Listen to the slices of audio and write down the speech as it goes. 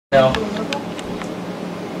No.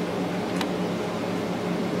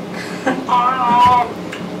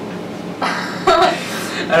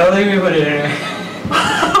 I don't think we put it in there.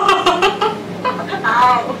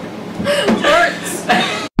 Ow. Hurts.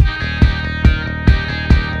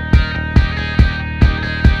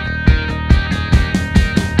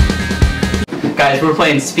 Guys, we're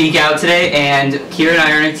playing Speak Out today, and Kira and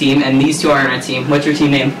I are on a team, and these two are on a team. What's your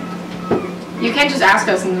team name? You can't just ask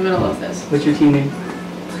us in the middle of this. What's your team name?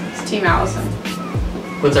 It's Team Allison.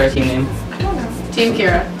 What's our team name? I don't know. Team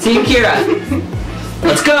Kira. Team Kira!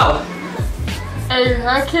 Let's go! A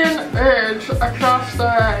hurricane urge across the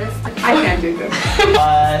way. I can't do this.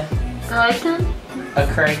 Hurricane? A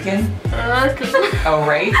kraken? Hurricane. A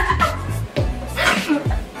rake?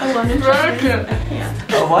 I learned it. Hurricane.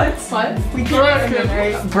 A what? What? We can't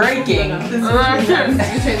Right? Breaking? Hurricane.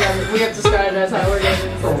 We have to describe it as how we're going to do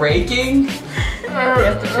it. Raking?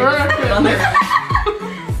 Hurricane.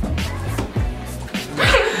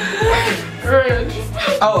 Urge.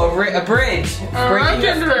 Oh, a bridge. Bridge.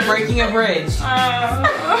 Breaking a bridge.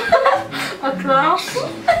 Across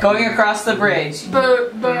Going across the bridge. the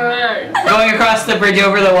way. Going across the bridge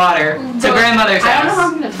over the water to grandmother's I don't know how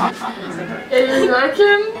house. I'm going to talk in a second. A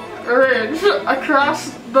hurricane urge across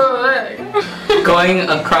the way. Going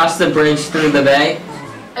across the bridge through the bay.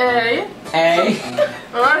 A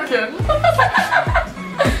hurricane.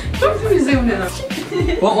 We zoomed in.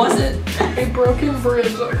 What was it? A broken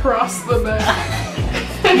bridge across the bay.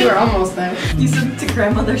 You were almost there. You said to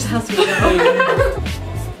grandmother's house we go.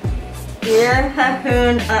 Dear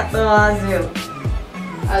Hahoon at the wazoo.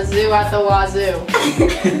 A zoo at the wazoo.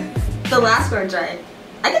 The last word's right.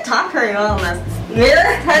 I can talk very well on this.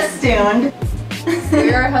 We're festooned.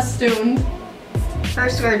 We're festooned.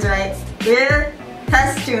 First word's right. We're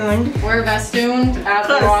festooned. We're festooned at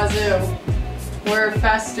the Close. wazoo. We're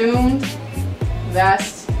festooned. No,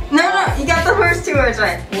 you got the first two words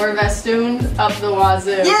right. We're festooned up the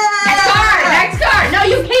wazoo. Yeah! Next card! Next card! No,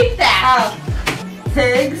 you keep that! Oh.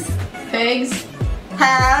 Pigs Pigs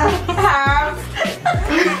have proper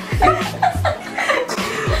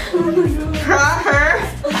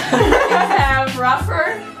have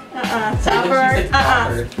rougher.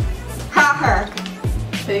 proper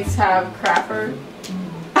Pigs have crapper.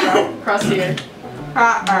 Crustier.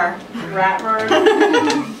 proper Rapper.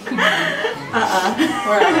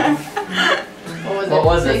 Whatever. What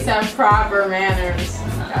was it? Pigs have proper manners.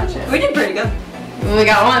 Gotcha. We did pretty good. We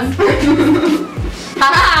got one.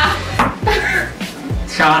 Haha!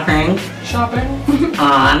 Shopping Shopping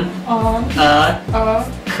on on a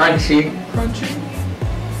crunchy. crunchy.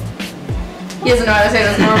 He doesn't know how to say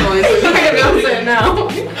this normally, so he's not gonna be able to say it now.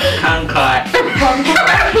 Concord.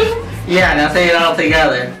 Yeah, now say it all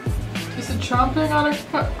together. Is it chomping on a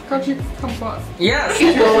crunchy kumquat? Yes.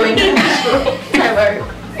 He's drooling. Tyler,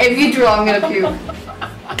 if you drool, I'm gonna puke.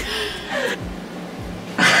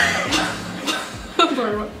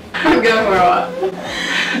 I'm gonna throw up.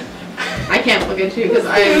 I can't look at you because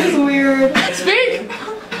It was weird. Speak!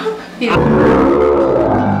 He's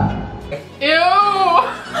Ew!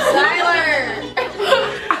 Tyler!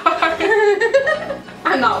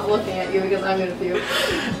 I'm not looking at you because I'm gonna puke.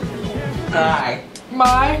 Hi.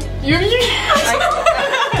 You I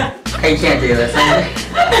can't do this.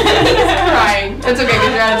 Crying. It's okay because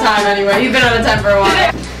you're out of time anyway. You've been out of time for a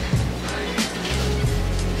while.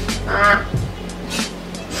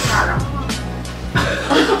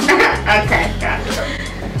 Okay, gotcha.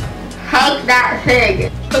 Hug that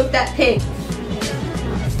pig. Hook that pig.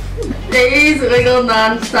 Babies wiggle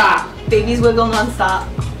non-stop. Babies wiggle non-stop.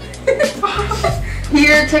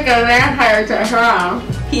 Peter took a vampire to prom.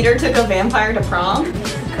 Peter took a vampire to prom.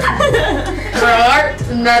 Art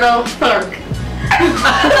metal clerk.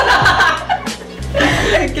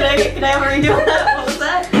 Can I have a redo of that? What was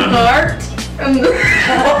that? Art.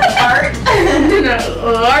 Art.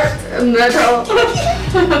 Art metal.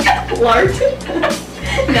 Lart.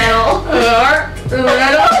 Metal. Art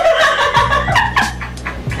metal.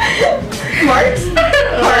 Mart.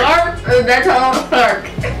 Art metal clerk.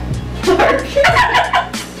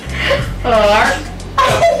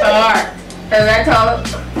 Art metal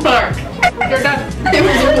clerk. You're done. It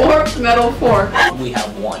was a warped metal fork. We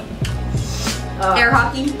have one. Air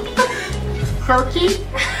hockey. Turkey?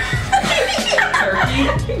 Turkey.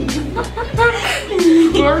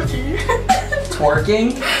 Lurky. Twerking.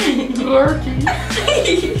 Lurky.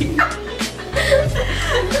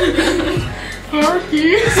 Lurky.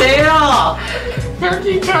 Say it all.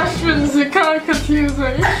 Turkey questions are kind of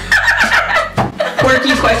confusing.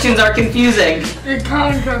 Quirky questions are confusing. They're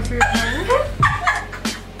kind of confusing.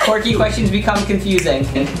 Quirky questions become confusing.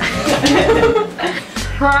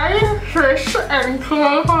 fried fish and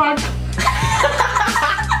cold hot.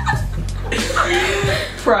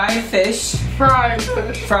 Fried fish. Fried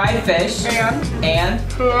fish. Fried fish. And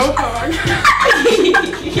Cold hot.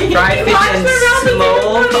 fried fish and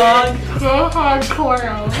small hog. Cold hot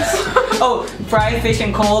clams. Oh, fried fish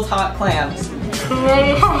and cold hot clams.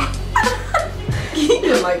 Cold hot. You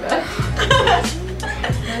didn't like that.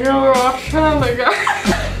 You're watching the guy.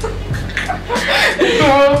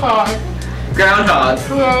 Cold hot. Groundhog.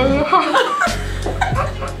 Cold hot.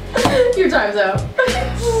 Your time's out.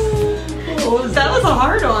 That was a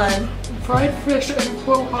hard one. Fried fish and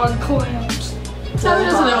cold hot clams. Sally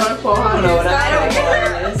doesn't know what a quail I don't hog know is. what I don't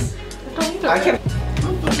a is. Don't I can't.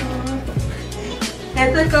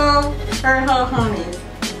 Ethical or homies.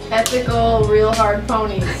 Ethical, real hard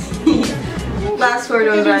ponies. Last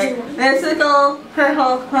word was right. Mythical her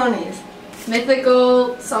ponies.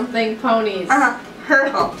 Mythical something ponies. Her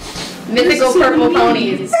Mythical purple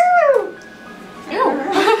ponies.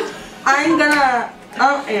 I'm gonna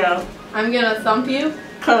you. I'm gonna thump you.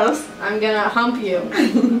 Close. I'm gonna hump you.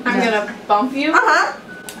 I'm gonna bump you.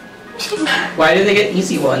 Why do they get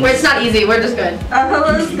easy ones? Wait, it's not easy. We're just good.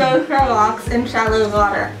 Buffaloes go for walks in shallow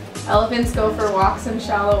water. Elephants go for walks in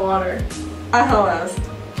shallow water. Buffaloes.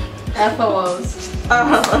 Ephilos.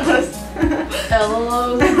 Buffaloes.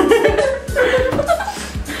 Elos.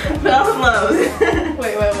 Buffaloes.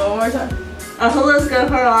 Wait, one more time. Buffaloes go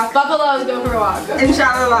for a walk Buffaloes go for a walk. in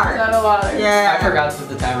shallow water. Shallow water. I Yeah. forgot to put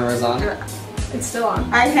the timer was on. It's still on.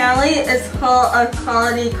 My family is full of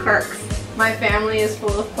quality quirks. My family is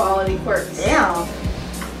full of quality quirks. Damn.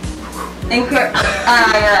 And quirks.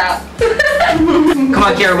 You're out. Come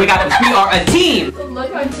on, Kira, we are a team!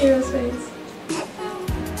 Look on Kira's face.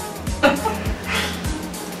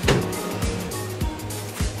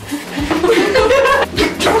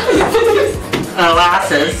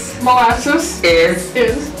 Molasses is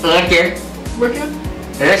liquid wicked.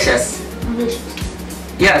 delicious. Delicious.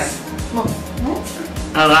 Yes.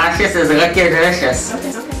 Molasses is liquid delicious.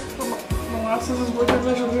 Okay. Molasses is wicked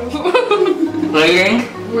delicious. Waiting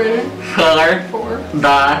Waiting for for the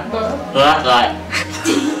lot.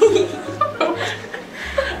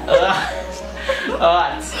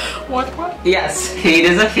 what? Yes, heat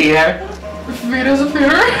is a feeder. Feed is a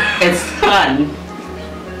feeder. It's fun.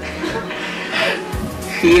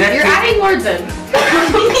 Heat You're adding words in.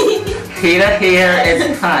 a feeder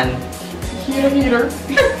is fun. Heater.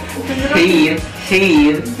 Feed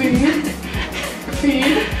Feed.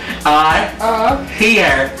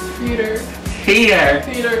 here. Feeder. Feeder. Feeder.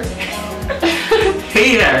 Feeder.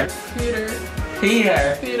 Feeder.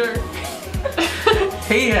 Feeder. Feeder.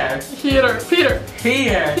 Feeder. Heater. Feeder.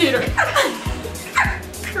 Feeder. Heater.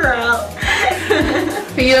 Girl.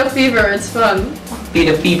 Feed a fever, it's fun. Feed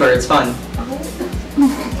a fever, it's fun.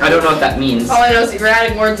 I don't know what that means. All I know is you're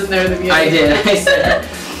adding words in there at the beginning. I did. I said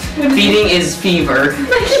feeding is fever. He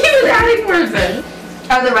was adding words in.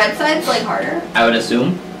 Are the red sides like harder? I would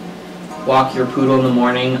assume. Walk your poodle in the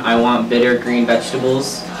morning. I want bitter green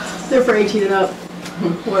vegetables. They're for eating it up.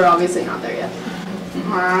 We're obviously not there yet.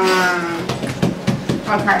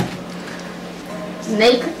 Okay.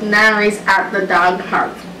 Snake memories at the dog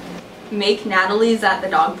park. Make Natalie's at the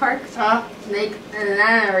dog park. Snake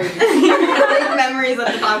memories. Make memories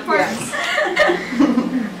at the dog park.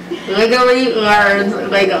 Wiggly learns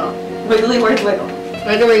Lego. Wiggly word wiggle.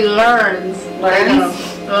 Wiggly learns Lego.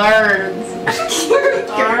 Learns.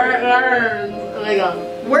 Learns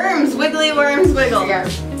Lego. Worms, wiggly worms, wiggle.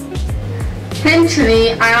 Yes. Pinch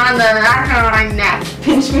me on the back of my neck.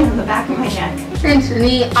 Pinch me on the back of my neck. Pinch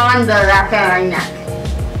me on the back of my neck.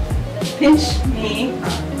 Pinch me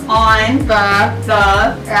on The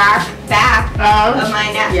the back of of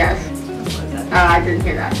my neck. yes. Oh, I didn't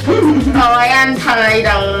hear that. Oh, I am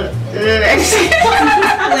tomato.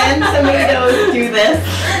 Land tomatoes do this.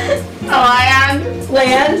 Oh, I am.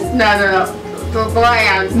 Land. No. The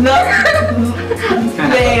land. No. The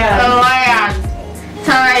Land. land.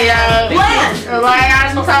 Tomato. Land. The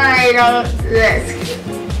land tomato bisque.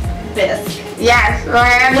 Bisque. Yes,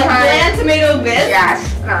 land Land tomato bisque. Yes.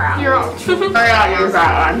 You're out. I don't use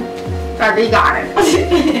that one. But we got it.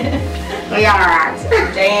 We got that.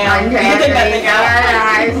 Damn. 1, 2,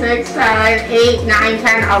 3, 4, 5, 6, 7, 8, 9,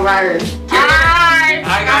 10, 11.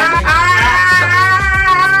 I got it.